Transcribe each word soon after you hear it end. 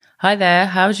Hi there,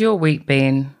 how's your week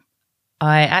been?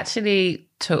 I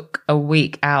actually took a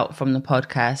week out from the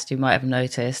podcast, you might have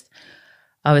noticed.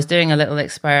 I was doing a little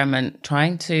experiment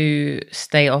trying to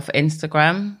stay off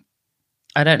Instagram.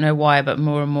 I don't know why, but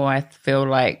more and more I feel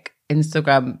like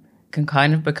Instagram can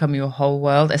kind of become your whole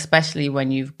world, especially when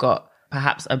you've got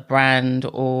perhaps a brand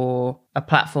or a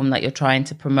platform that you're trying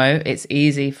to promote. It's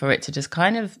easy for it to just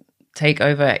kind of take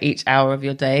over each hour of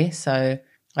your day. So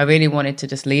I really wanted to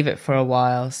just leave it for a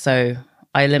while. So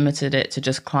I limited it to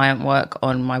just client work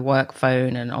on my work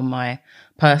phone, and on my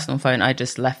personal phone, I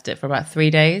just left it for about 3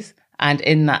 days. And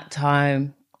in that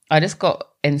time, I just got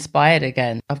inspired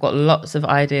again. I've got lots of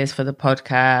ideas for the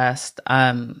podcast.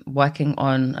 Working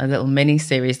on a little mini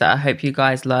series that I hope you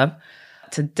guys love.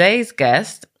 Today's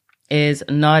guest is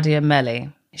Nadia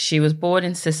Melli. She was born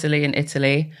in Sicily in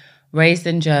Italy, raised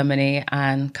in Germany,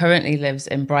 and currently lives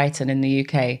in Brighton in the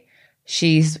UK.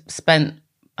 She's spent,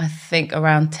 I think,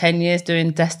 around 10 years doing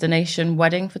destination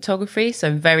wedding photography.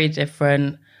 So very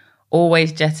different,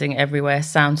 always jetting everywhere,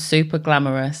 sounds super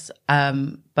glamorous.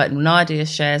 But Nadia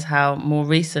shares how more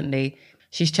recently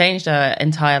she's changed her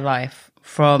entire life,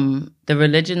 from the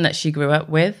religion that she grew up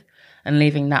with and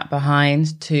leaving that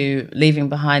behind, to leaving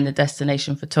behind the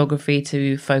destination photography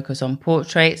to focus on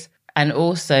portraits. And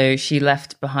also she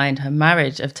left behind her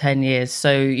marriage of 10 years.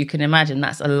 So you can imagine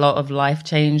that's a lot of life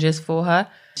changes for her.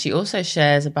 She also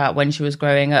shares about when she was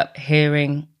growing up,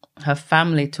 hearing her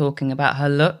family talking about her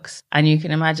looks. And you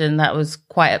can imagine that was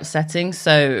quite upsetting.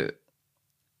 So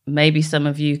maybe some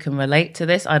of you can relate to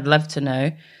this. I'd love to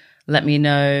know. Let me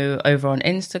know over on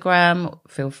Instagram.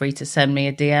 Feel free to send me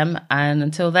a DM. And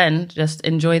until then, just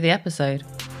enjoy the episode.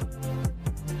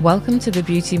 Welcome to the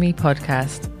Beauty Me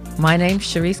podcast. My name's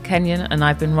Charisse Kenyon, and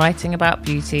I've been writing about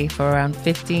beauty for around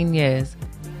 15 years.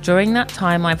 During that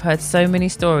time, I've heard so many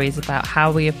stories about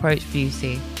how we approach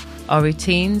beauty, our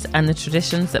routines, and the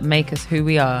traditions that make us who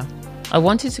we are. I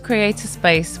wanted to create a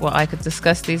space where I could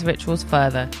discuss these rituals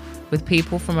further with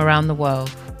people from around the world.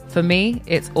 For me,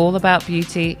 it's all about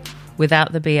beauty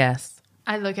without the BS.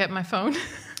 I look at my phone.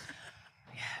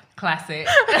 Classic.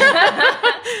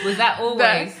 Was that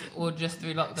always or just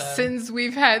through lockdown? Since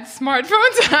we've had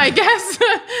smartphones, I guess.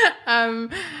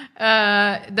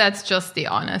 That's just the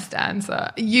honest answer.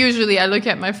 Usually I look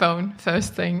at my phone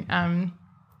first thing. And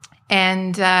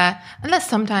unless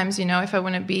sometimes, if I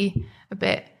want to be a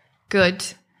bit good,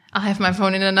 I'll have my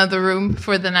phone in another room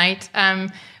for the night.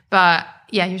 But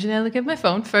yeah, usually I look at my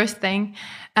phone first thing.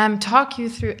 Talk you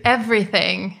through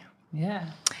everything. Yeah.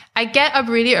 I get up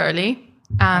really early.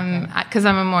 Because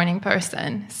I'm a morning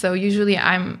person. So usually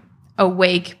I'm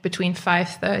awake between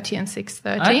 5:30 and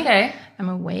 6:30. Okay. I'm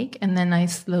awake, and then I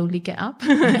slowly get up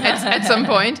at some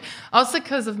point. Also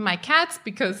because of my cats,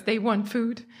 because they want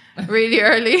food really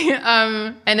early.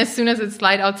 And as soon as it's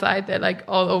light outside, they're like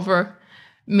all over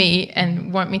me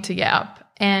and want me to get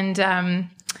up. And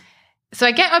so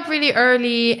I get up really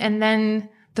early, and then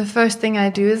the first thing I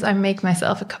do is I make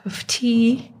myself a cup of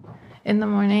tea in the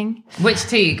morning. Which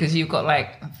tea? Because you've got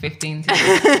like 15 teas.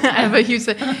 I have a huge...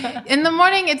 In the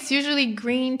morning, it's usually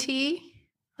green tea,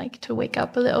 like to wake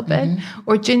up a little bit,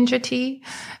 or ginger tea,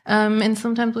 and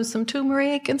sometimes with some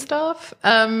turmeric and stuff.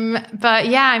 But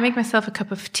yeah, I make myself a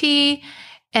cup of tea,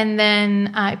 and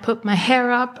then I put my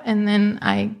hair up, and then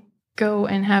I go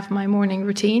and have my morning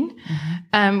routine.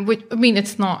 Which, I mean,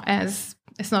 it's not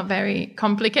very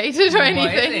complicated or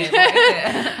anything.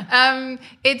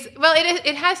 What is it?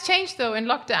 It has changed though in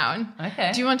lockdown.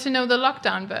 Okay. Do you want to know the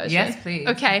lockdown version? Yes, please.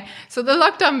 Okay. So the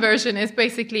lockdown version is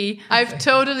basically I've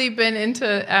totally been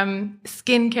into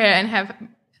skincare and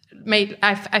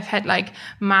I've had like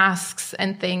masks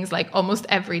and things like almost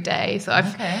every day. So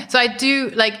I do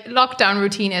like lockdown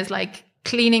routine is like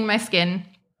cleaning my skin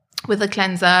with a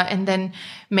cleanser, and then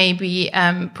maybe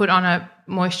put on a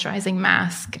moisturizing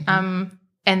mask.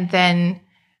 And then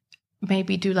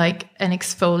maybe do like an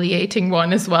exfoliating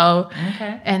one as well.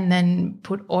 Okay. And then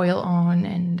put oil on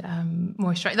and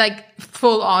moisturize, like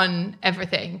full on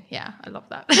everything. Yeah, I love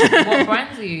that. What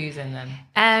brands are you using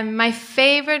then? My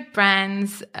favorite brand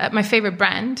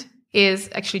is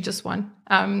actually just one.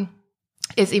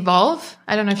 Is Evolve.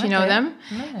 I don't know if you know them.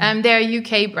 No. They're a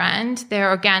UK brand. They're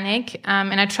organic.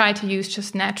 And I try to use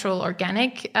just natural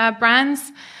organic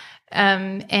brands.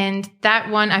 And that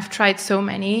one, I've tried so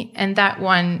many, and that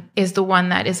one is the one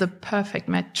that is a perfect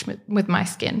match with my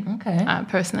skin,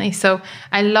 personally. So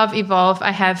I love Evolve.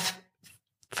 I have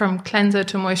from cleanser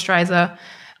to moisturizer,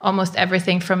 almost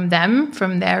everything from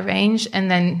their range, and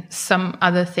then some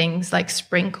other things like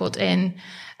sprinkled in.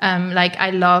 Like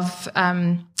I love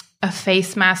a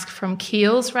face mask from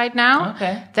Kiehl's right now.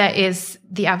 Okay. That is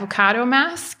the avocado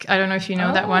mask. I don't know if you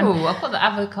know that one. Oh, I've got the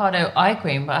avocado eye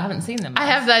cream, but I haven't seen them. I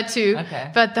have that too.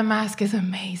 Okay. But the mask is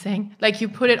amazing. Like you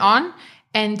put it on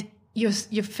and your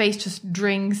face just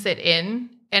drinks it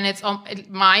in. And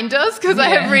mine does because I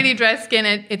have really dry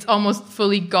skin. It's almost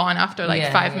fully gone after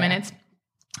like 5 minutes.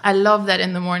 I love that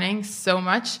in the morning so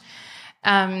much.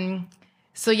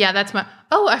 So yeah, that's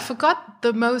I forgot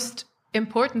the most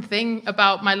important thing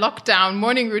about my lockdown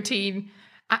morning routine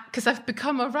because I've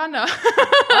become a runner.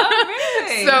 Oh,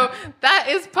 really? So that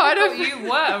is part of... You were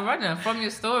a runner from your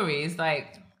stories.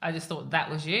 Like, I just thought that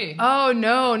was you. Oh,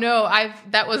 no.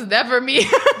 That was never me.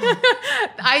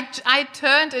 I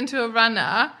turned into a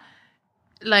runner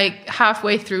like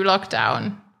halfway through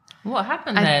lockdown. What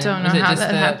happened then? I don't know how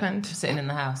that happened. Sitting in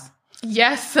the house?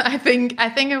 Yes, I think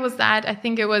it was that. I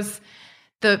think it was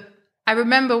I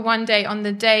remember one day on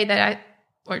the day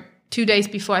or 2 days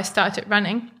before I started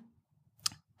running,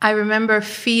 I remember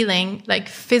feeling like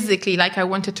physically like I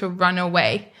wanted to run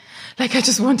away. Like I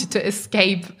just wanted to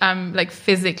escape, like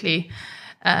physically,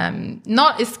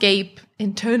 not escape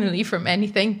internally from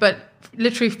anything, but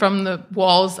literally from the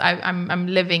walls I'm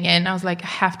living in. I was like, I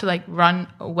have to like run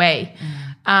away.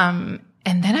 And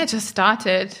then I just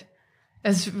started.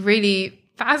 It's really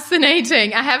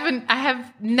fascinating. I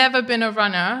have never been a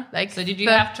runner. Like, so did you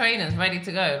have trainers ready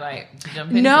to go, like to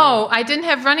jump into? No, I didn't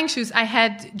have running shoes. I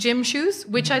had gym shoes,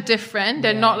 which are different.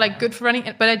 They're not like good for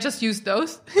running, but I just used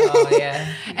those. Oh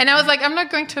yeah. And I was like, I'm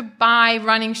not going to buy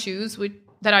running shoes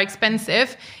that are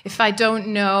expensive if I don't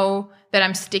know that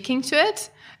I'm sticking to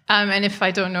it. And if I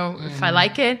don't know if I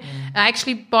like it. I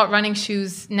actually bought running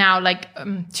shoes now like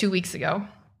 2 weeks ago.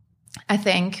 I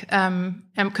think,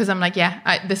 because I'm like,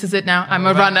 this is it now. I'm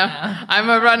a runner. I'm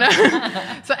a runner.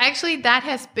 So actually that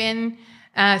has been,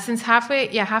 since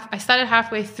I started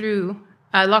halfway through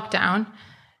lockdown.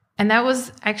 And that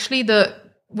was actually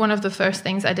one of the first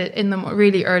things I did in the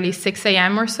really early 6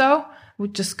 a.m. or so.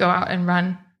 Would just go out and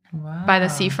run by the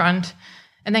seafront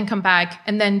and then come back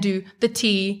and then do the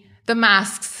tea, the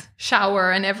masks,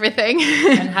 shower and everything.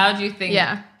 And how do you think...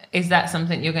 Is that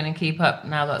something you're going to keep up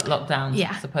now that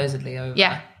lockdown's supposedly over?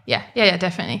 Yeah,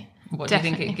 definitely. What do you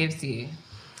think it gives you?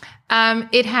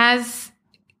 It has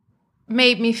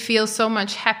made me feel so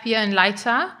much happier and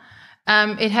lighter.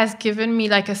 It has given me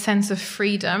like a sense of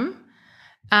freedom,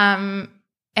 and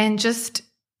just,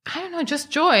 I don't know, just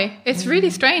joy. It's really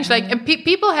strange. Like, and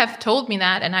people have told me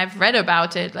that, and I've read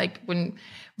about it. Like when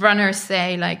runners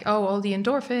say like, oh, all the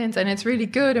endorphins and it's really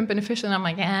good and beneficial. And I'm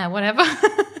like, whatever.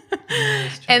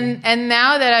 And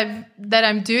now that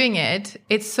I'm doing it,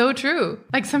 it's so true.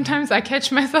 Like sometimes I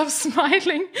catch myself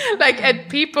smiling like at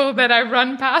people that I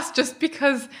run past just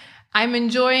because I'm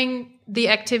enjoying the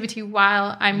activity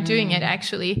while I'm doing it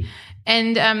actually.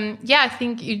 And I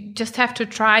think you just have to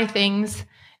try things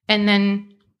and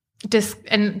then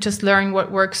just learn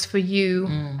what works for you.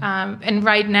 And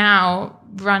right now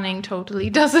running totally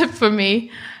does it for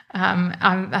me.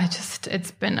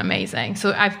 It's been amazing.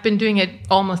 So I've been doing it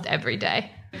almost every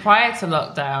day. Prior to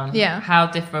lockdown, how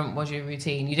different was your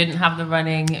routine? You didn't have the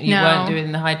running, you weren't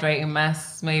doing the hydrating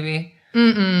masks, maybe?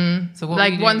 So what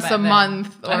like once a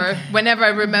month or whenever I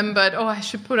remembered, I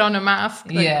should put on a mask.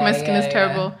 Like my skin is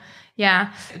terrible.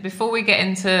 Yeah. Before we get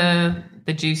into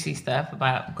the juicy stuff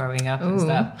about growing up and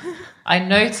stuff, I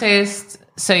noticed,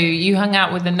 so you hung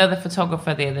out with another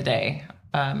photographer the other day.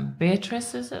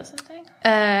 Beatrice, is that something?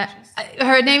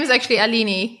 Her name is actually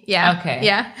Alini. Yeah. Okay.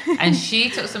 Yeah. And she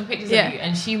took some pictures of you,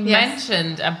 and she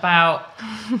mentioned about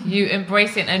you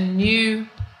embracing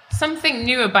something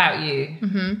new about you.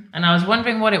 And I was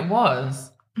wondering what it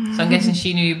was. So I'm guessing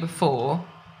she knew you before.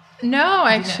 No,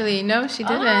 actually, no, she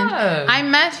didn't. Oh. I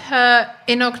met her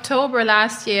in October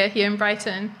last year here in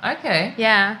Brighton. Okay.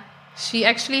 Yeah.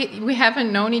 We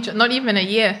haven't known each other, not even a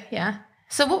year. Yeah.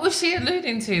 So what was she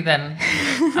alluding to then?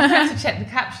 I have to check the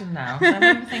caption now. I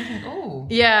remember thinking,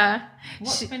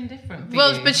 what's been different for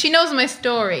you? But she knows my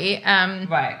story.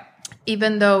 Right.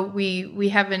 Even though we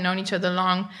haven't known each other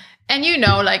long. And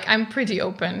like I'm pretty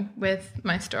open with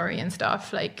my story and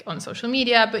stuff, like on social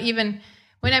media. But even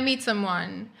when I meet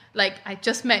someone, like I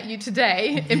just met you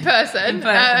today in person.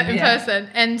 Person.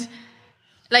 And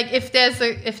like if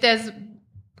there's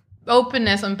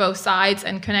openness on both sides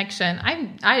and connection,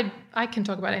 I can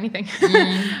talk about anything.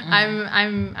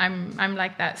 I'm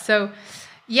like that. So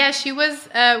she was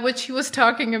what she was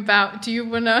talking about. Do you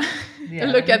wanna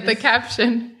look at the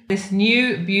caption? This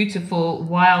new, beautiful,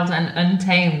 wild and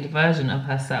untamed version of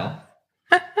herself.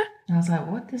 I was like,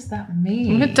 what does that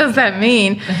mean? What does that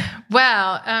mean?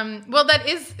 Well,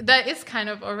 that is kind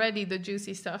of already the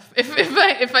juicy stuff.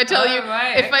 If I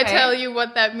tell you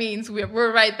what that means,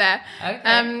 we're right there.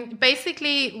 Okay.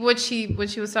 Basically, what she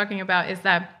was talking about is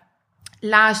that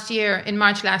in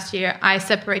March last year, I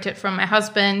separated from my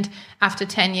husband after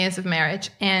 10 years of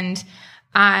marriage, and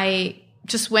I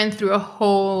just went through a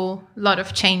whole lot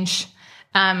of change.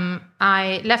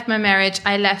 I left my marriage.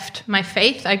 I left my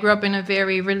faith. I grew up in a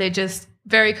very religious,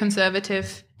 very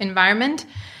conservative environment.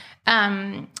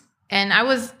 And I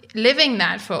was living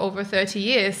that for over 30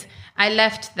 years. I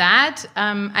left that.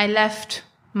 I left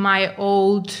my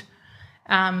old,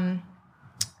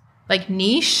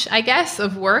 niche, I guess,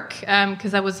 of work,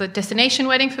 because I was a destination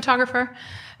wedding photographer,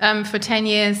 for 10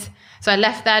 years. So I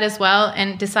left that as well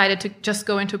and decided to just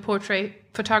go into portrait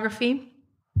photography.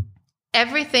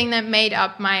 Everything that made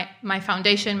up my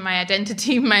foundation, my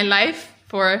identity, my life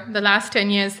for the last 10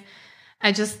 years,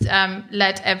 I just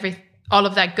let all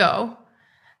of that go.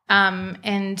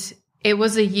 And it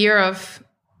was a year of,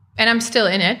 and I'm still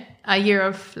in it, a year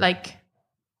of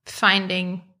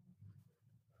finding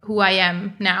who I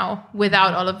am now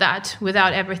without all of that,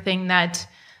 without everything that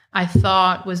I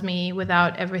thought was me,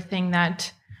 without everything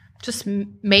that just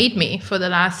made me for the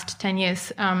last 10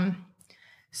 years.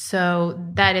 So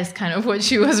that is kind of what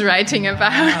she was writing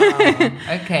about.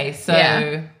 Okay,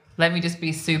 so let me just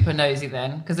be super nosy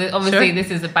then, because obviously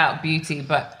this is about beauty,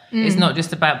 but it's not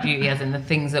just about beauty as in the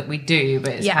things that we do,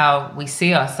 but it's how we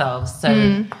see ourselves.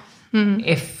 So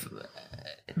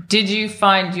did you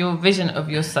find your vision of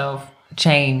yourself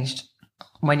changed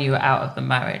when you were out of the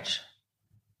marriage?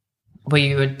 Or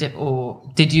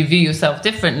did you view yourself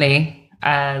differently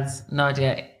as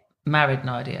Nadia, married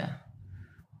Nadia?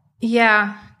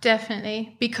 Yeah,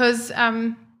 definitely. Because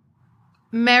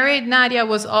married Nadia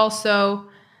was also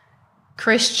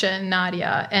Christian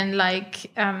Nadia. And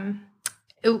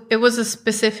it was a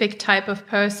specific type of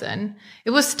person. It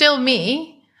was still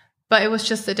me, but it was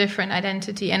just a different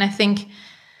identity. And I think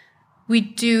we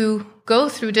do go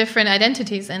through different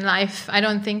identities in life. I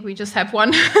don't think we just have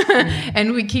one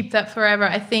and we keep that forever.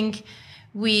 I think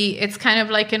it's kind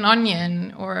of like an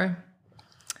onion or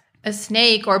a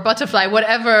snake or a butterfly,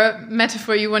 whatever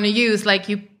metaphor you want to use.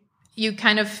 You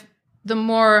kind of, the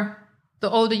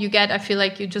older you get, I feel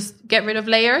like you just get rid of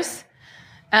layers.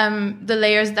 The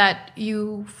layers that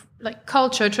you like,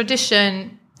 culture,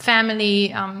 tradition,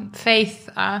 family, faith,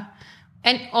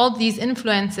 and all these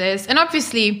influences. And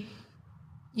obviously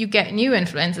you get new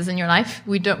influences in your life.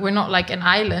 We're not like an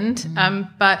island.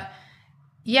 But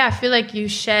yeah, I feel like you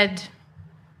shed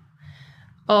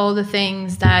all the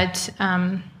things that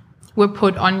were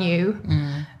put on you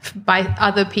by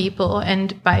other people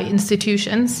and by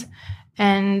institutions.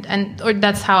 Or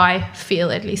that's how I feel,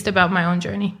 at least, about my own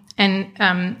journey. And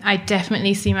I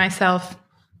definitely see myself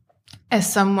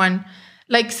as someone,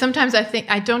 sometimes I think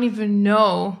I don't even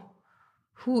know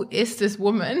who is this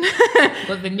woman.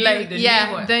 Well, the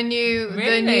new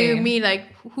me,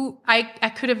 who I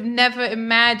could have never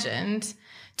imagined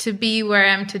to be where I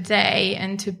am today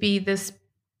and to be this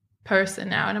person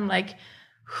now. And I'm like,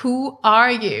 who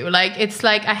are you? It's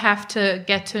like I have to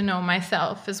get to know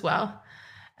myself as well.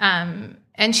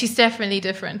 And she's definitely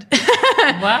different.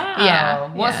 Wow.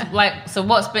 Yeah.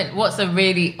 What's a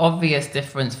really obvious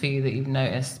difference for you that you've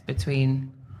noticed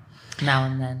between now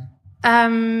and then?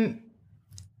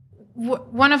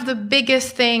 One of the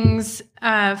biggest things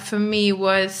for me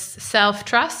was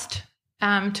self-trust.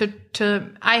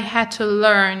 I had to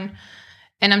learn,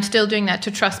 and I'm still doing that,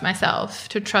 to trust myself,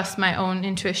 to trust my own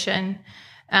intuition,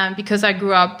 because I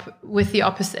grew up with the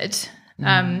opposite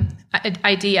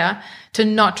idea, to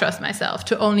not trust myself,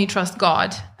 to only trust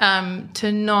God,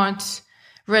 to not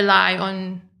rely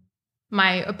on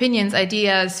my opinions,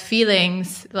 ideas,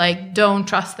 feelings. Don't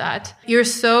trust that. You're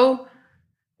so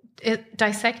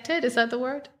dissected, is that the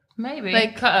word? Maybe.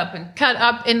 Cut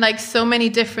up in so many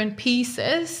different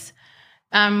pieces.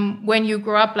 When you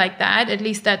grow up like that, at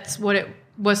least that's what it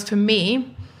was for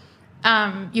me.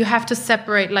 You have to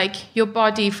separate your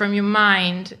body from your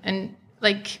mind, and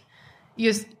it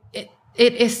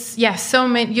is so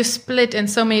many. You split in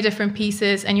so many different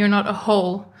pieces, and you're not a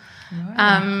whole.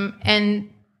 Wow.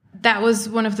 And that was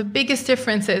one of the biggest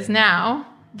differences now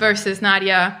versus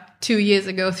Nadia 2 years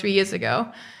ago, 3 years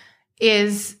ago.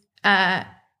 Is I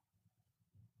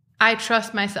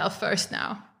trust myself first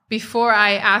now. Before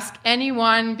I ask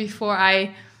anyone, before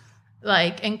I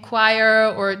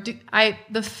inquire or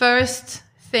the first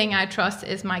thing I trust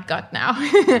is my gut now.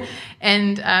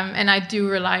 and I do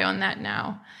rely on that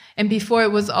now. And before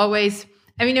it was always,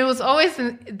 I mean, it was always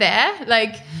there,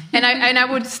 like, and I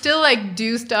would still like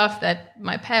do stuff that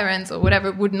my parents or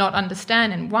whatever would not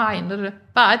understand and why and blah, blah, blah.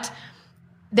 But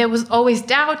there was always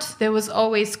doubt, there was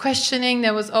always questioning,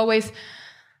 there was always,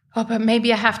 oh, but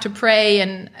maybe I have to pray,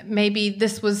 and maybe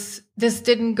this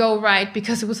didn't go right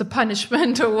because it was a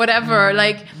punishment or whatever.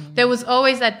 Like there was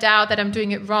always that doubt that I'm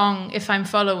doing it wrong if I'm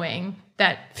following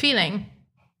that feeling,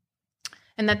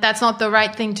 and that's not the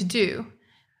right thing to do.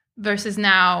 Versus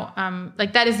now,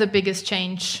 like that is the biggest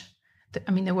change.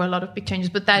 I mean, there were a lot of big changes,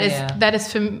 but that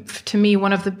is to me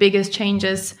one of the biggest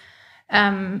changes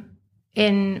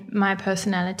in my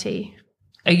personality.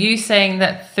 Are you saying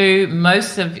that through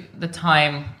most of the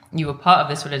time you were part of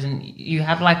this religion, you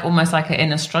had like almost like an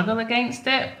inner struggle against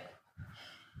it?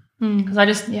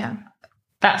 Because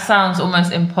that sounds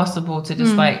almost impossible to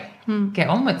just get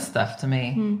on with stuff to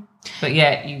me. But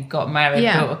yet you got married,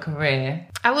 built a career.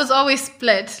 I was always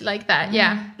split like that.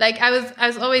 Yeah. Like I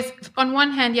was always, on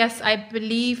one hand, yes, I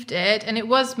believed it and it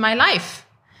was my life.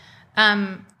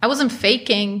 I wasn't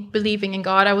faking believing in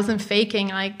God. I wasn't faking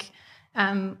like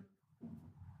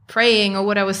praying or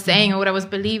what I was saying or what I was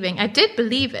believing. I did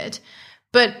believe it,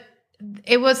 but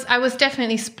I was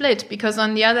definitely split because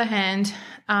on the other hand,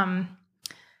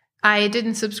 I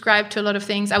didn't subscribe to a lot of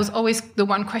things. I was always the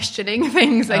one questioning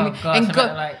things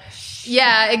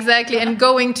yeah, exactly. And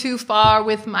going too far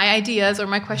with my ideas or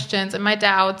my questions and my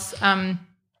doubts.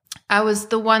 I was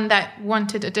the one that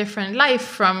wanted a different life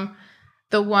from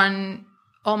the one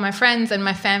all my friends and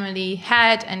my family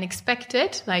had and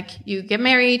expected. Like you get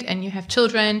married and you have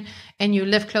children and you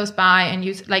live close by, and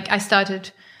I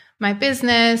started my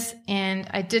business and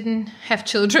I didn't have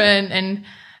children. And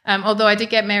although I did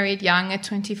get married young at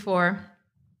 24,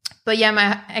 but yeah,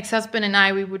 my ex-husband and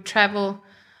I, we would travel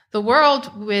the world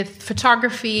with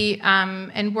photography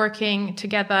and working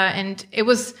together. And it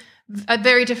was a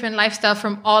very different lifestyle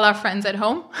from all our friends at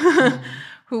home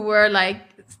who were like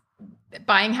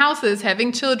buying houses,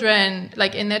 having children,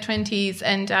 like in their 20s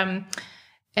and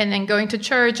then going to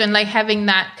church and like having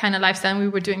that kind of lifestyle. And we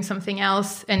were doing something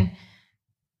else. And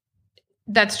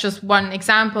that's just one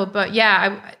example. But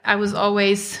yeah, I was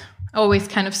always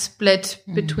kind of split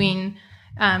between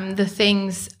the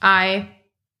things I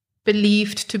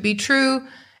believed to be true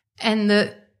and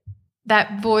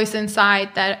that voice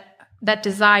inside, that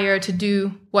desire to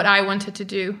do what I wanted to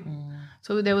do.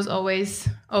 So there was always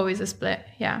a split.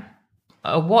 Yeah.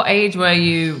 What age were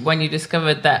you when you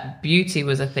discovered that beauty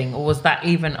was a thing, or was that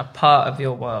even a part of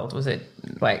your world? Was it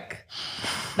like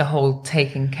the whole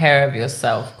taking care of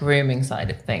yourself, grooming side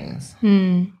of things?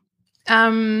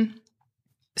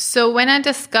 So when I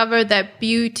discovered that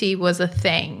beauty was a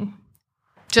thing,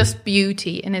 just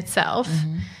beauty in itself,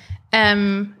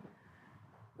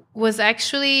 was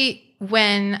actually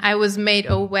when I was made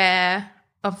aware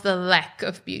of the lack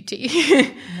of beauty.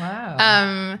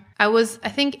 Wow. I was, I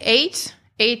think, 8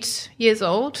 years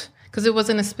old, because it was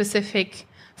in a specific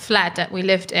flat that we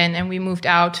lived in, and we moved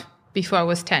out before I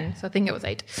was 10. So I think it was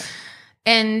 8.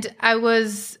 And I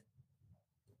was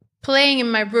playing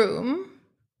in my room,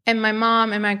 and my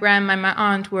mom and my grandma and my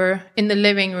aunt were in the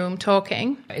living room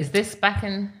talking. Is this back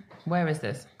in, where is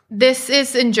this? This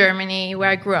is in Germany, where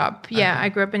I grew up. Yeah, I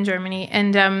grew up in Germany.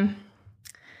 And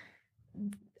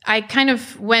I kind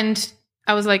of went,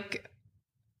 I was like,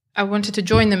 I wanted to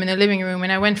join them in the living room.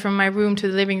 And I went from my room to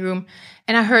the living room,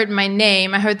 and I heard my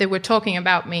name. I heard they were talking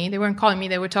about me. They weren't calling me,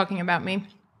 they were talking about me.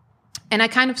 And I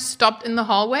kind of stopped in the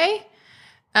hallway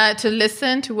to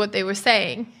listen to what they were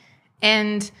saying.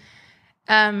 And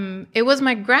it was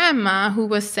my grandma who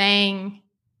was saying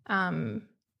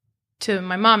to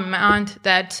my mom and my aunt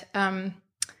that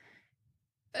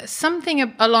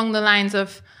something along the lines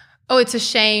of, oh, it's a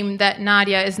shame that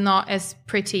Nadia is not as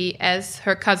pretty as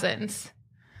her cousins.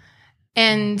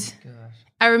 And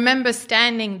I remember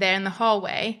standing there in the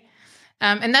hallway.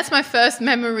 And that's my first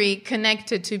memory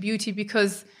connected to beauty,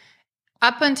 because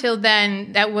up until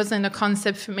then, that wasn't a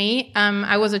concept for me.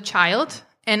 I was a child,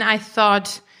 and I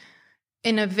thought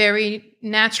in a very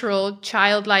natural,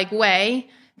 childlike way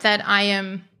that I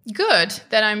am good,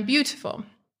 that I'm beautiful,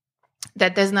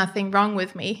 that there's nothing wrong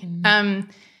with me.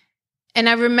 And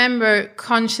I remember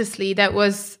consciously that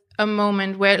was a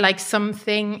moment where like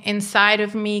something inside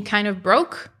of me kind of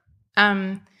broke.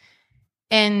 And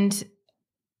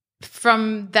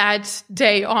from that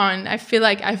day on, I feel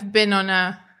like I've been on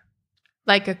a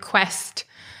quest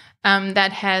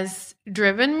that has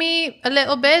driven me a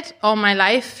little bit all my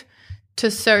life to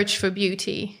search for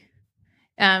beauty.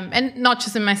 And not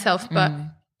just in myself, but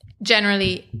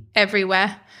generally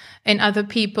everywhere, in other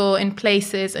people, in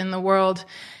places, in the world,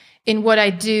 in what I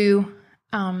do.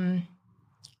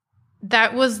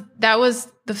 that was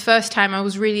the first time I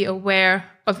was really aware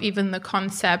of even the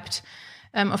concept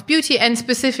of beauty, and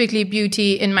specifically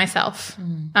beauty in myself.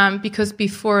 Because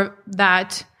before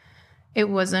that, it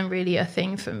wasn't really a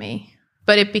thing for me,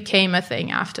 but it became a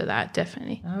thing after that,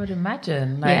 definitely. I would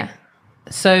imagine.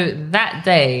 So that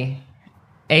day,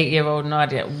 8-year-old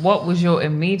Nadia, what was your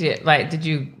immediate, did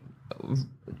you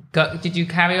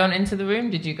carry on into the room?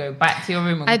 Did you go back to your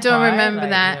room and I don't cry? remember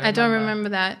that. I don't remember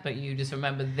that. But you just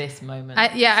remember this moment.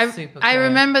 I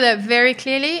remember that very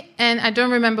clearly, and I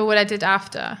don't remember what I did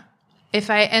after. If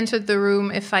I entered the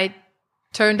room, if I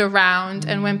turned around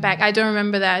and went back, I don't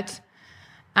remember that.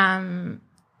 And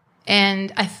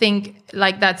I think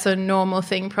that's a normal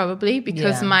thing probably,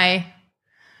 because I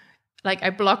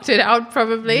blocked it out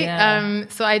probably. Yeah.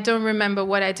 So I don't remember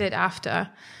what I did after.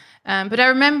 But I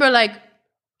remember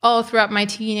all throughout my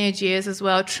teenage years as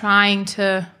well, trying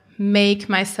to make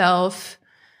myself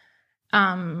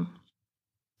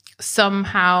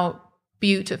somehow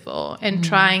beautiful and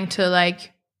trying to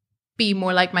be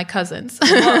more like my cousins.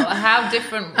 Well, how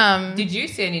different did you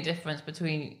see any difference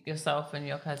between yourself and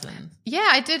your cousins? Yeah,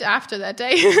 I did after that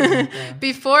day.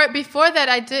 Before that,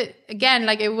 I did again.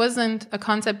 It wasn't a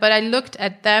concept, but I looked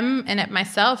at them and at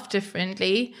myself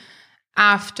differently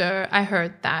after I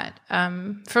heard that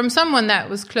from someone that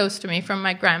was close to me, from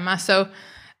my grandma. So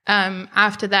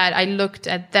after that, I looked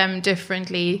at them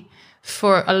differently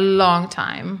for a long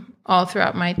time, all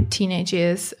throughout my teenage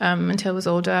years until I was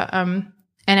older.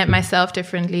 And at myself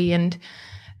differently. And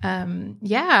and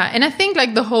I think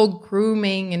the whole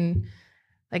grooming and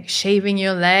shaving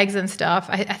your legs and stuff,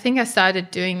 I think I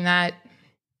started doing that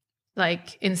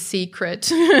in secret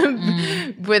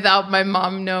without my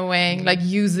mom knowing,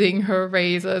 using her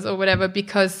razors or whatever,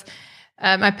 because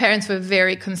my parents were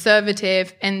very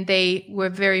conservative and they were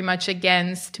very much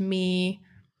against me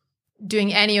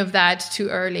doing any of that too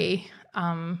early.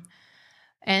 And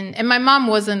my mom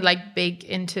wasn't big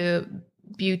into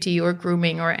beauty or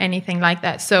grooming or anything like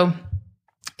that. So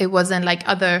it wasn't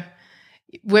other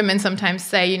women sometimes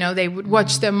say, they would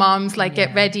watch their moms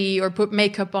get ready or put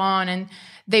makeup on, and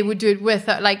they would do it with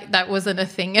her. That wasn't a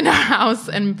thing in our house.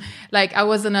 And I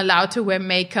wasn't allowed to wear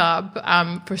makeup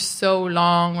for so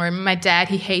long. Or my dad,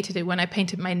 he hated it when I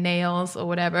painted my nails or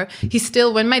whatever. He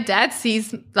still, when my dad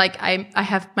sees I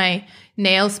have my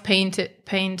nails painted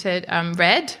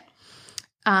red,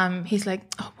 he's like,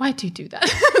 oh, why do you do that?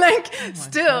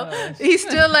 He's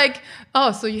still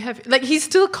oh, so you have, he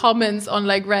still comments on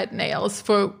red nails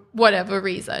for whatever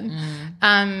reason.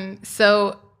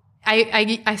 So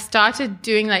I started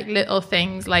doing little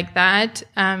things like that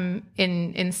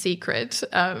in secret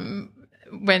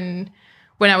when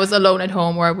I was alone at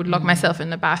home, or I would lock myself in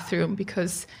the bathroom,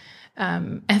 because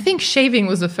I think shaving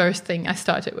was the first thing I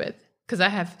started with, because I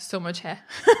have so much hair.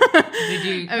 Did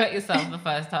you cut yourself the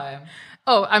first time?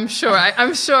 Oh, I'm sure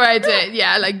I did.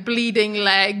 Yeah, bleeding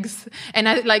legs, and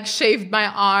I shaved my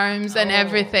arms and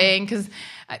everything, because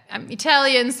I'm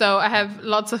Italian, so I have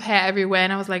lots of hair everywhere,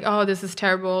 and I was like, oh, this is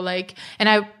terrible.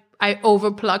 And I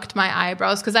overplucked my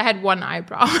eyebrows, because I had one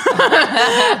eyebrow,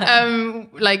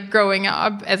 growing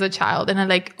up as a child,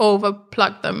 and I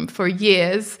overplucked them for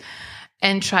years,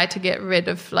 and tried to get rid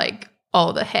of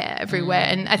all the hair everywhere.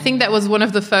 And I think that was one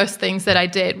of the first things that I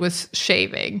did, was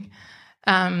shaving.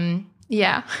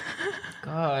 Yeah.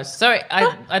 Gosh, sorry,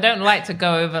 I don't like to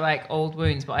go over old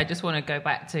wounds, but I just want to go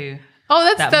back to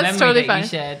that's memory totally that fine. You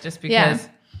shared, just because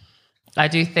I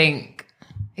do think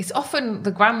it's often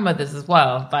the grandmothers as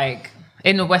well.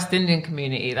 In the West Indian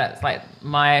community, that's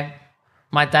my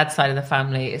dad's side of the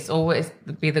family. It's always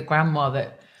be the grandma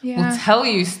that will tell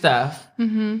you stuff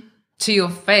to your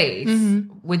face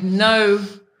with no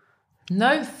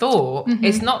thought.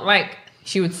 It's not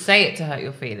she would say it to hurt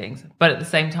your feelings, but at the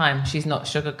same time, she's not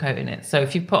sugarcoating it. So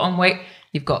if you put on weight,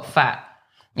 you've got fat.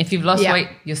 If you've lost weight,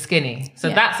 you're skinny. So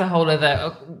that's a whole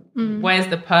other, where's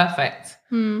the perfect?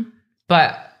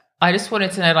 But I just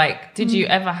wanted to know, did you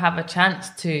ever have a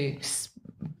chance to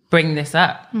bring this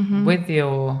up with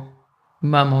your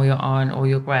mum or your aunt or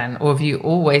your gran? Or have you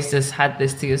always just had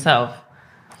this to yourself?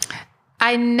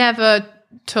 I never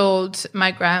told my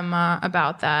grandma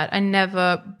about that. I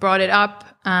never brought it up.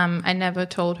 I never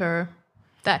told her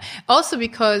that. Also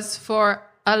because for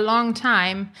a long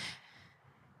time,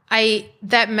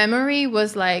 that memory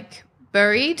was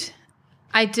buried.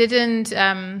 I didn't,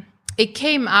 it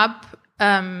came up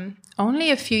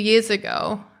only a few years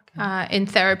ago in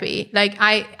therapy.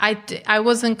 I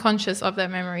wasn't conscious of that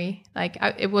memory.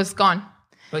 It was gone.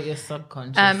 But you're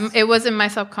subconscious. It was in my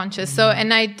subconscious. So,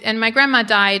 and my grandma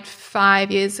died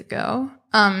 5 years ago.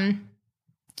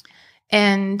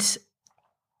 And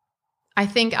I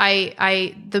think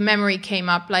the memory came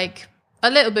up like a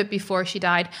little bit before she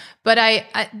died, but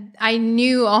I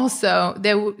knew also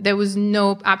there was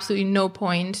absolutely no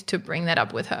point to bring that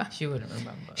up with her. She wouldn't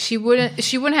remember. She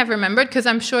wouldn't have remembered, because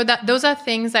I'm sure that those are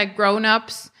things that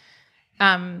grown-ups,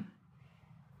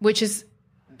 which is,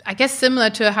 I guess, similar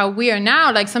to how we are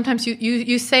now. Like sometimes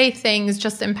you say things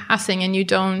just in passing and you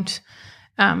don't,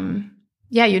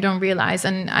 you don't realize.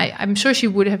 And I'm sure she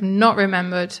would have not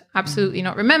remembered, absolutely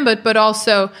not remembered, but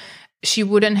also she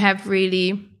wouldn't have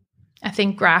really, I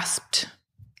think, grasped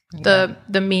the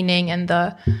meaning and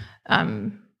the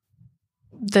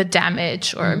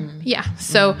damage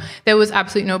So there was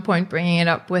absolutely no point bringing it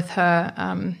up with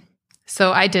her.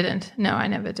 So I didn't. No, I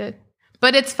never did.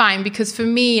 But it's fine, because for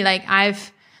me, like I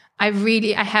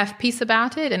have peace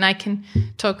about it, and I can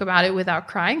talk about it without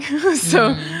crying.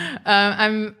 So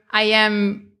I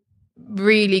am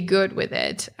really good with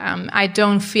it. I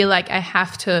don't feel like I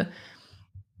have to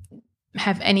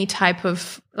have any type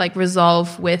of like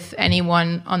resolve with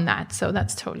anyone on that. So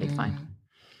that's totally fine.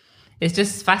 It's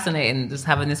just fascinating just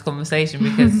having this conversation,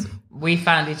 because we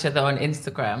found each other on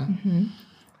Instagram,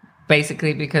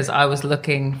 basically because I was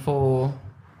looking for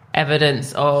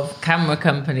evidence of camera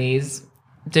companies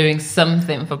doing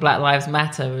something for Black Lives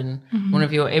Matter, and one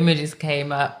of your images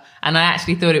came up, and I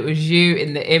actually thought it was you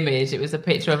in the image. It was a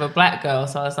picture of a black girl,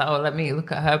 so I was like, oh, let me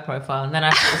look at her profile, and then I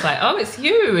was like, oh, it's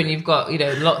you, and you've got,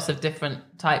 lots of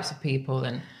different types of people,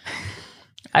 and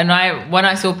when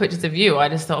I saw pictures of you, I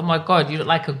just thought, oh my God, you look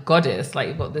like a goddess. Like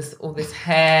you've got all this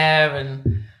hair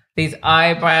and these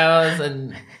eyebrows,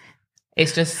 and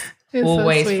it's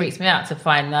always so freaks me out to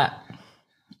find that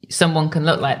someone can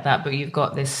look like that, but you've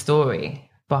got this story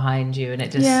behind you, and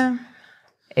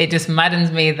it just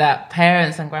maddens me that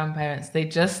parents and grandparents, they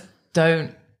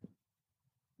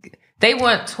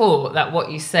weren't taught that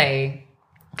what you say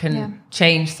can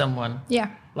change someone. Yeah.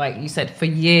 Like you said, for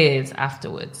years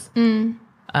afterwards.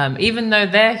 Even though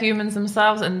they're humans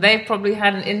themselves, and they've probably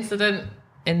had an incident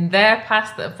in their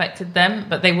past that affected them,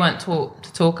 but they weren't taught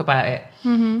to talk about it.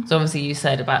 So obviously you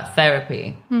said about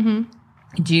therapy.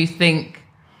 Do you think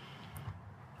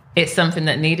it's something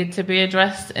that needed to be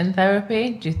addressed in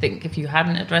therapy? Do you think if you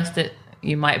hadn't addressed it,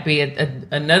 you might be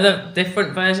another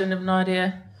different version of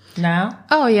Nadia now?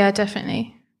 Oh yeah,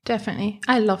 definitely.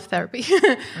 I love therapy.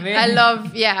 Really? I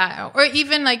love, or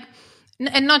even like,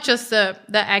 and not just the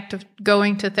act of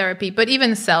going to therapy, but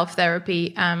even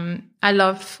self-therapy. I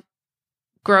love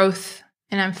growth,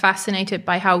 and I'm fascinated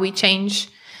by how we change,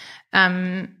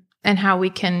 and how we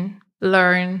can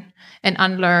learn and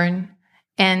unlearn.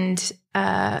 And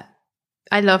I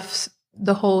love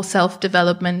the whole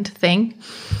self-development thing,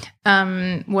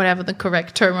 whatever the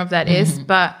correct term of that is.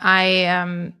 But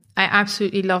I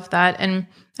absolutely love that, and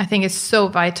I think it's so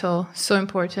vital, so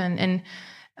important,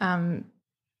 and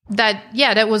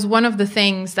that was one of the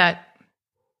things that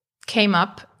came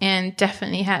up and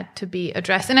definitely had to be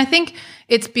addressed. And I think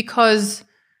it's because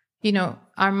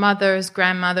our mothers,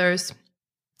 grandmothers,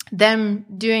 them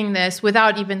doing this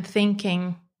without even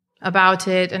thinking about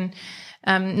it, and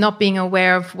not being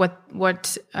aware of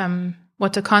what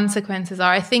the consequences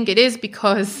are. I think it is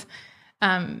because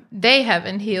they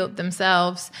haven't healed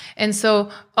themselves, and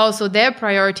so also their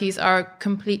priorities are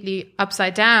completely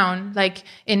upside down. Like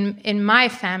in my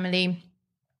family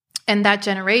and that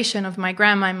generation of my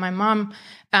grandma and my mom,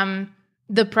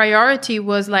 the priority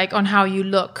was like on how you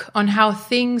look, on how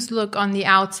things look on the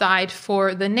outside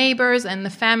for the neighbors and the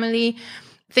family.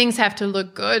 Things have to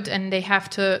look good, and they have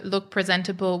to look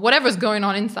presentable, whatever's going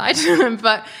on inside.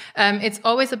 But it's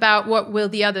always about what will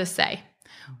the others say?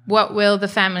 What will the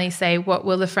family say? What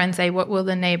will the friends say? What will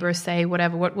the neighbors say?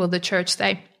 Whatever. What will the church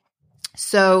say?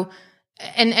 So,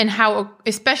 and how,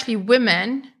 especially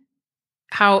women,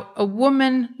 how a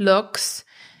woman looks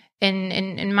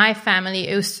in my family,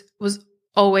 it was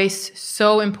always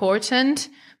so important,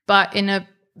 but in a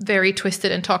very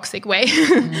twisted and toxic way,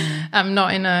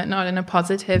 not in a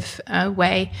positive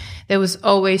way. There was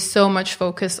always so much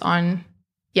focus on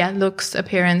looks,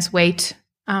 appearance, weight,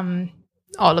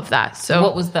 all of that. So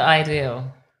what was the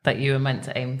ideal that you were meant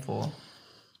to aim for?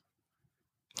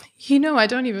 I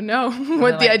don't even know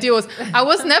what the idea was. I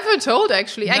was never told,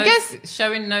 actually. I guess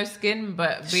showing no skin,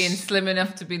 but being slim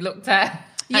enough to be looked at.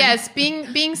 Yes,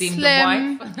 being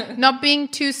slim, not being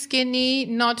too skinny,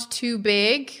 not too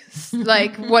big,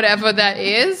 like whatever that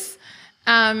is,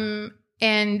 and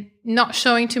not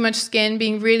showing too much skin,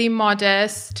 being really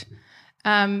modest,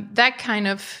 that kind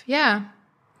of,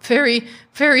 very,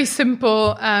 very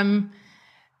simple, kind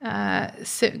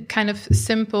of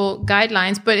simple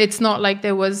guidelines. But it's not like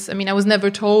there was, I was never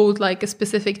told like a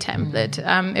specific template.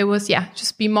 It was,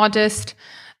 just be modest,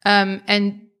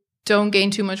 and don't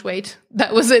gain too much weight.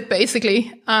 That was it,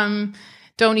 basically.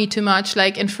 Don't eat too much,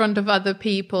 like in front of other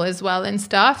people as well and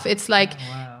stuff. It's like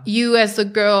you as a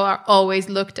girl are always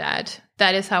looked at.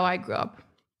 That is how I grew up.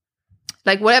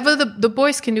 Like whatever the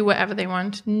boys can do whatever they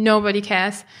want. Nobody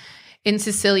cares in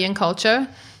Sicilian culture.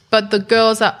 But the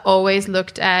girls are always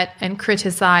looked at and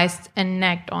criticized and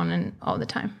nagged on and all the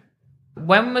time.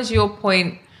 When was your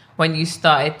point when you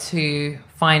started to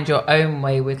find your own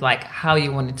way with like how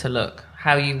you wanted to look,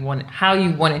 how you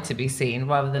wanted to be seen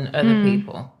rather than other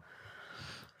people?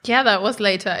 Yeah, that was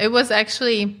later. It was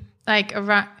actually like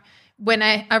around when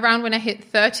I hit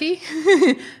 30.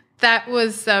 That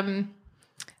was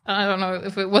I don't know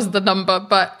if it was the number,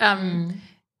 but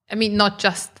I mean not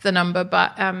just the number,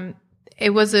 but it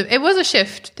was a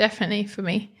shift definitely for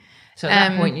me. So at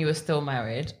that point you were still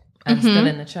married and still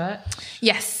in the church?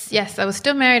 Yes, I was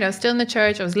still married. I was still in the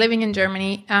church. I was living in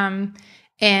Germany,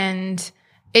 and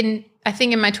I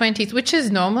think in my 20s, which is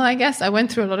normal, I guess, I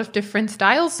went through a lot of different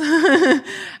styles,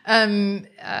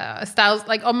 styles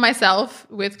like on myself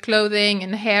with clothing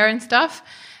and hair and stuff.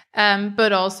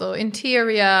 But also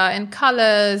interior and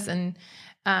colors and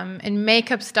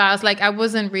makeup styles. Like I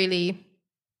wasn't really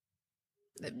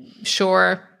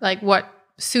sure like what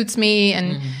suits me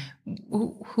and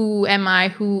who am I,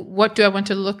 what do I want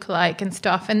to look like and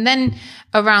stuff. And then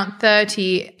around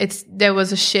 30, there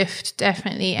was a shift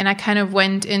definitely. And I kind of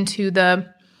went into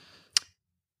the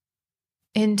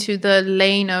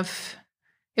lane of,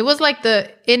 it was like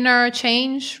the inner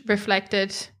change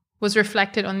was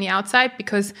reflected on the outside,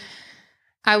 because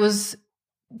I was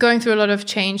going through a lot of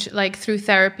change, like through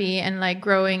therapy and like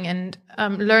growing and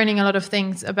learning a lot of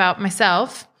things about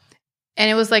myself. And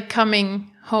it was like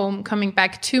coming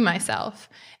back to myself.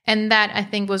 And that I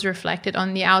think was reflected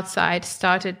on the outside,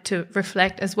 started to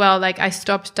reflect as well. Like I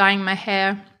stopped dyeing my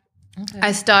hair. Okay.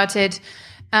 I started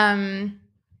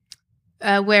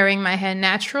wearing my hair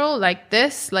natural like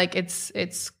this, like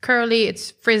it's curly,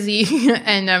 it's frizzy.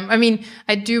 And I mean,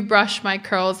 I do brush my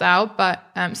curls out, but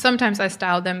sometimes I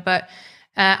style them, but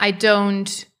I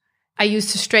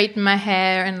used to straighten my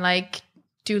hair and like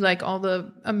do like all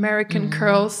the American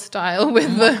curl style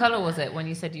with what color was it when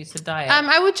you said you used to dye it?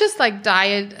 I would just like dye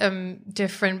it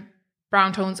different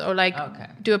brown tones, or like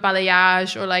do a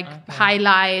balayage, or like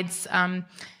highlights,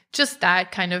 just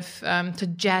that kind of to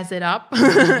jazz it up.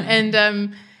 And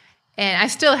I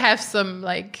still have some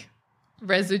like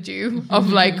residue of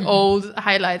like old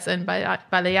highlights and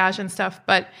balayage and stuff,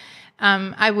 but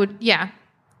I would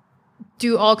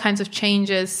do all kinds of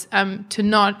changes to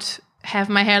not have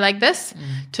my hair like this,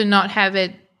 to not have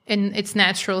it in its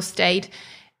natural state.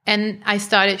 And I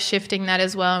started shifting that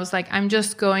as well. I was like, I'm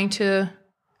just going to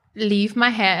leave my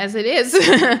hair as it is.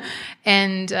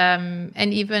 And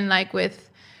even like with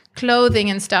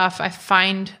clothing and stuff, I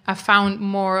found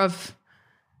more of,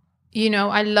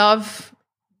 I love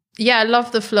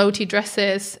the floaty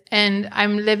dresses, and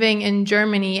I'm living in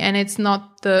Germany and it's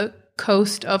not the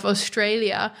coast of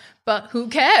Australia, but who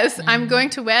cares? I'm going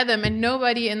to wear them, and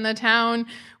nobody in the town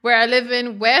where I live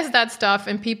in wears that stuff,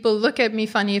 and people look at me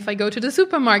funny if I go to the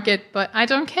supermarket, but I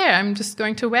don't care. I'm just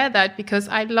going to wear that because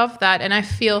I love that and I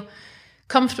feel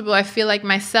comfortable. I feel like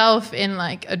myself in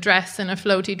like a dress and a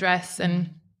floaty dress and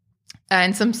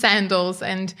some sandals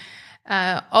and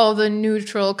all the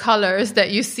neutral colors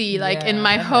that you see like in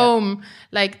my home.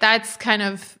 Like that's kind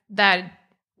of that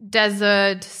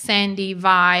desert sandy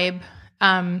vibe.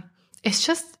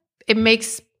 It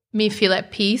makes me feel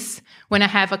at peace when I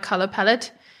have a color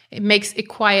palette. It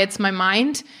quiets my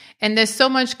mind, and there's so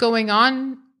much going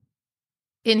on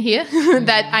in here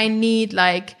that I need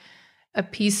like a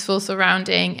peaceful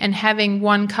surrounding, and having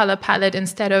one color palette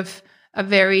instead of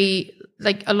a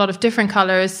lot of different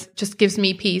colors just gives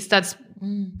me peace. That's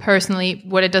personally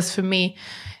what it does for me.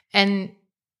 And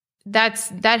that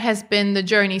has been the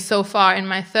journey so far in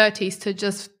my 30s, to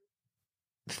just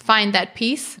find that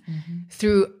peace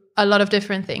through a lot of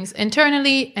different things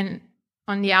internally and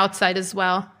on the outside as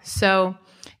well. So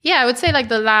I would say like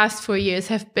the last 4 years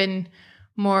have been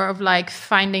more of like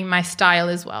finding my style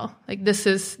as well. Like this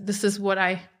is what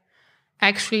I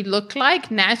actually look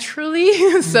like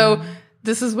naturally. So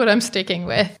this is what I'm sticking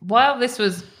with. While this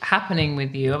was happening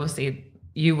with you, obviously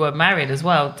you were married as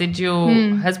well. Did your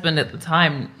husband at the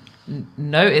time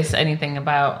notice anything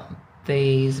about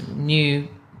these new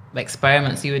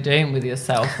experiments you were doing with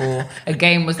yourself? Or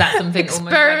again, was that something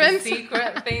almost like a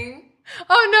secret thing?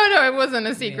 Oh, no, it wasn't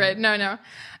a secret. Yeah. No.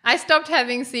 I stopped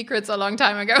having secrets a long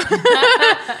time ago.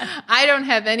 I don't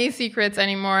have any secrets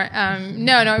anymore.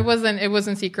 No, it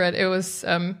wasn't secret. It was,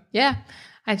 I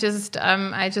just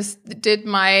did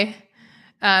my,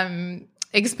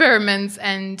 experiments,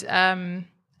 and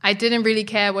I didn't really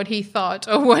care what he thought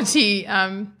or what he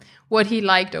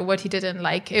liked or what he didn't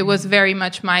like. It was very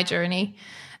much my journey,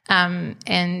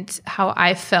 and how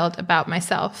I felt about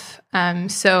myself.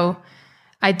 So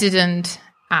I didn't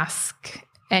ask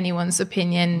anyone's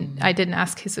opinion. I didn't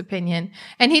ask his opinion,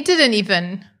 and he didn't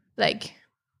even like.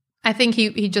 I think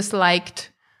he just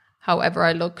liked however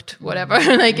I looked, whatever.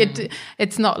 Like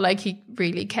it's not like he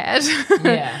really cared.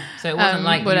 Yeah. So it wasn't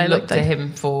like what you I looked looked to like.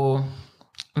 him for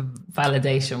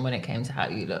validation when it came to how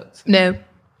you looked. No.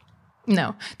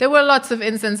 There were lots of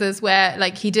instances where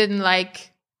like he didn't like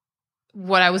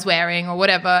what I was wearing or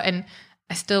whatever, and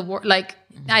I still wore like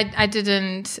I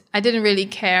didn't really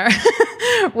care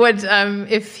what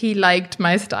if he liked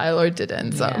my style or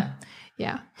didn't. So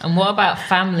yeah. And what about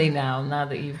family now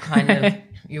that you've kind of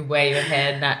you wear your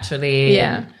hair naturally?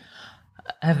 Yeah.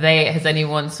 Has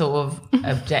anyone sort of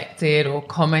objected or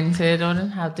commented on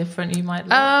how different you might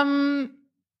look?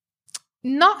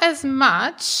 Not as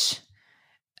much,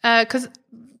 because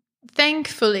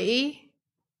thankfully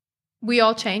we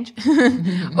all change,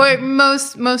 or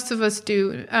most of us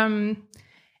do.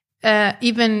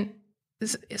 Even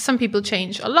some people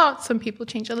change a lot, some people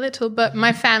change a little, but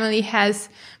my family has,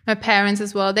 my parents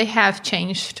as well, they have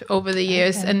changed over the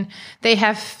years, and they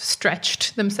have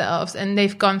stretched themselves, and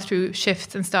they've gone through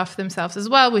shifts and stuff themselves as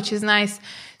well, which is nice.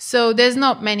 So there's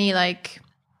not many like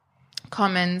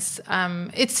comments.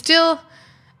 It's still,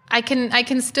 I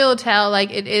can still tell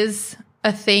like it is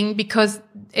a thing because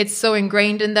it's so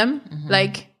ingrained in them.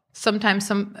 Like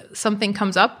sometimes something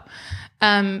comes up.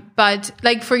 But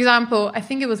like, for example, I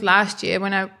think it was last year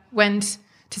when I went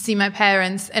to see my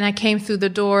parents and I came through the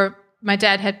door. My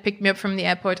dad had picked me up from the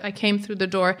airport. I came through the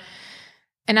door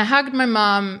and I hugged my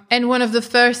mom. And one of the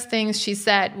first things she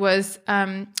said was,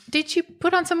 did you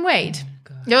put on some weight?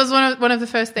 That was one of the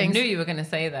first things. I knew you were going to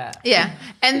say that. Yeah.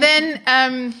 And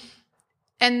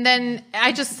then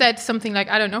I just said something like,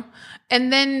 I don't know.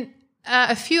 And then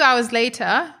a few hours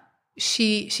later,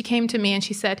 she came to me and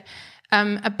she said,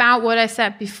 about what I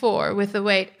said before with the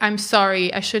weight, I'm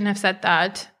sorry, I shouldn't have said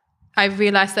that. I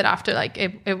realized that after, like,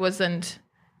 it wasn't,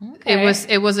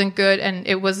 it wasn't good, and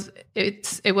it was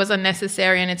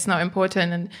unnecessary, and it's not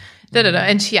important, and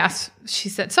And she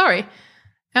said sorry.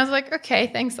 I was like, okay,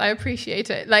 thanks, I appreciate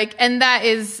it. Like, and that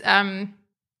is,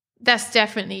 that's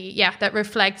definitely, that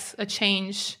reflects a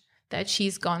change that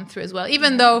she's gone through as well.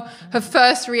 Even though her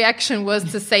first reaction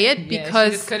was to say it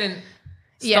because she just couldn't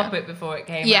stop it before it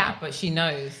came out, but she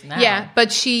knows now. Yeah,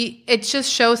 but it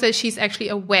just shows that she's actually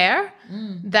aware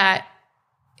that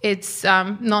it's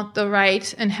not the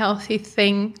right and healthy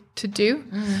thing to do.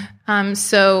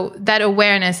 So that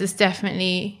awareness is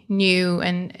definitely new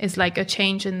and is like a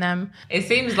change in them. It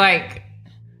seems like,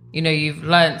 you've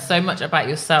learned so much about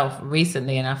yourself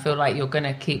recently, and I feel like you're going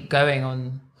to keep going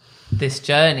on this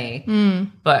journey.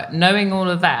 But knowing all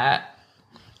of that,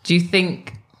 do you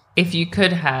think, if you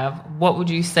could have, what would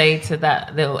you say to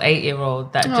that little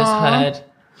 8-year-old that just heard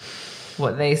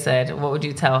what they said? What would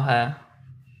you tell her?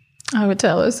 I would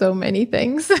tell her so many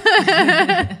things.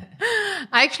 I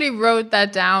actually wrote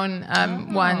that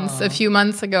down once a few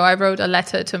months ago. I wrote a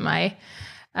letter to my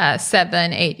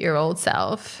 7-8-year-old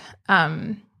self.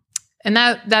 And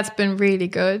that's been really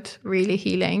good, really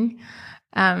healing.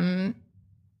 And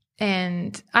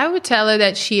I would tell her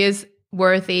that she is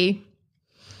worthy,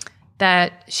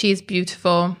 that she is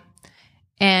beautiful,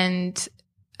 and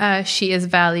she is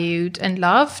valued and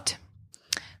loved.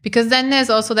 Because then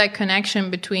there's also that connection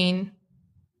between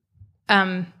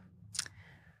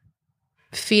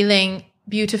feeling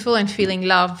beautiful and feeling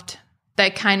loved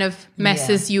that kind of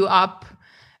messes you up,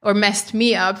 or messed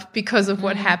me up because of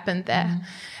what happened there.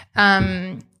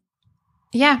 I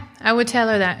would tell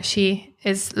her that she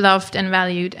is loved and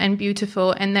valued and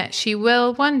beautiful, and that she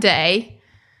will one day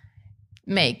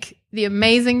make the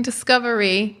amazing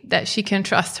discovery that she can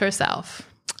trust herself.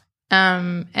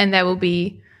 And that will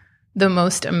be the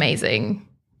most amazing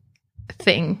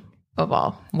thing of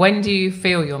all. When do you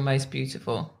feel you're most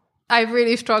beautiful? I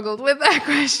really struggled with that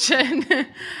question.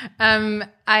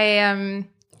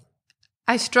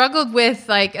 I struggled with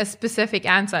like a specific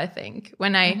answer, I think,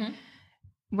 when I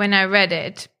read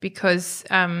it, because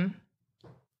my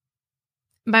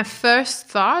first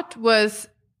thought was,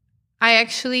 I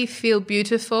actually feel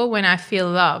beautiful when I feel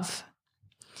love.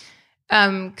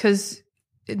 Because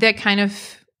they're kind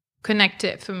of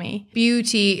connected for me.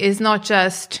 Beauty is not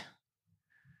just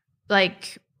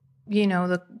like,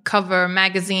 the cover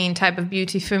magazine type of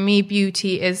beauty. For me,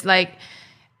 beauty is like,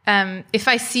 if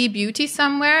I see beauty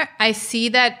somewhere, I see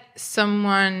that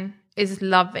someone is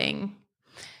loving.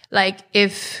 Like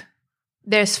if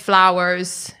there's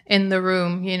flowers in the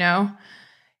room, you know.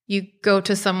 You go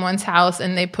to someone's house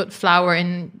and they put flower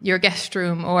in your guest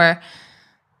room, or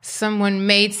someone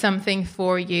made something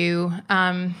for you.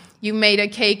 You made a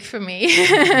cake for me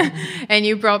and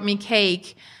you brought me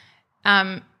cake.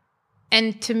 And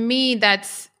to me,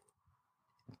 that's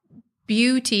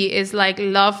beauty is like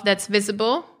love that's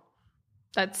visible.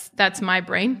 That's my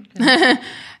brain. Okay.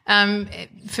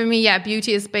 For me, yeah,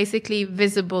 beauty is basically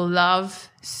visible love.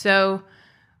 So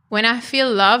when I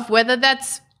feel love, whether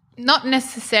that's not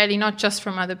necessarily not just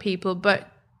from other people,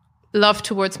 but love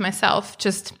towards myself,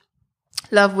 just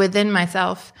love within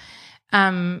myself,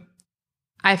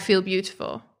 I feel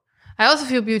beautiful. I also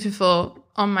feel beautiful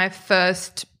on my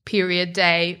first period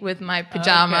day with my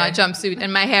pajama jumpsuit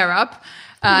and my hair up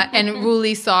and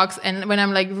woolly socks, and when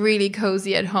I'm like really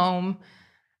cozy at home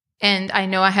and I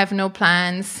know I have no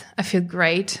plans, I feel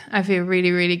great. I feel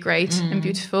really, really great and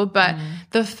beautiful. But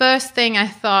the first thing I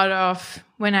thought of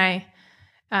when I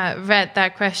read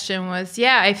that question was,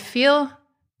 I feel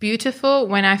beautiful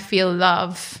when I feel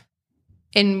love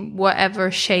in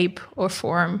whatever shape or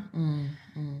form.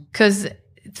 Because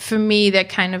for me, they're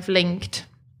kind of linked.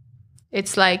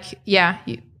 It's like,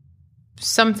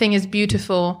 something is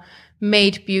beautiful,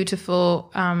 made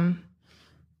beautiful,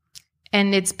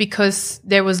 and it's because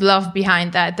there was love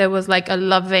behind that. There was like a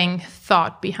loving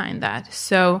thought behind that.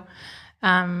 So,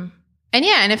 and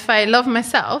if I love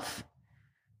myself,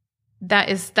 that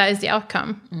is the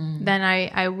outcome. Then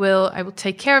I will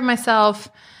take care of myself,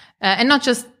 and not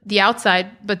just the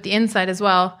outside, but the inside as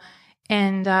well.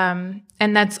 And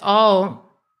that's all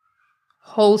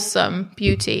wholesome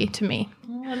beauty to me.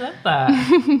 Oh, I love that.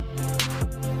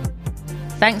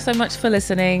 Thanks so much for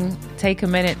listening. Take a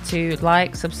minute to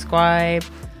like, subscribe,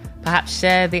 perhaps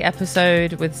share the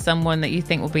episode with someone that you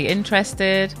think will be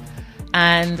interested.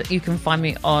 And you can find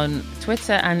me on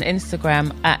Twitter and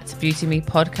Instagram at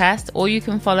BeautyMePodcast, or you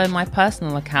can follow my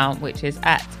personal account, which is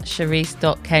at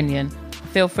Charisse.Kenyon.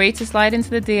 Feel free to slide into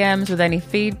the DMs with any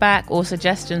feedback or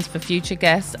suggestions for future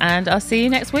guests, and I'll see you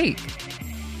next week.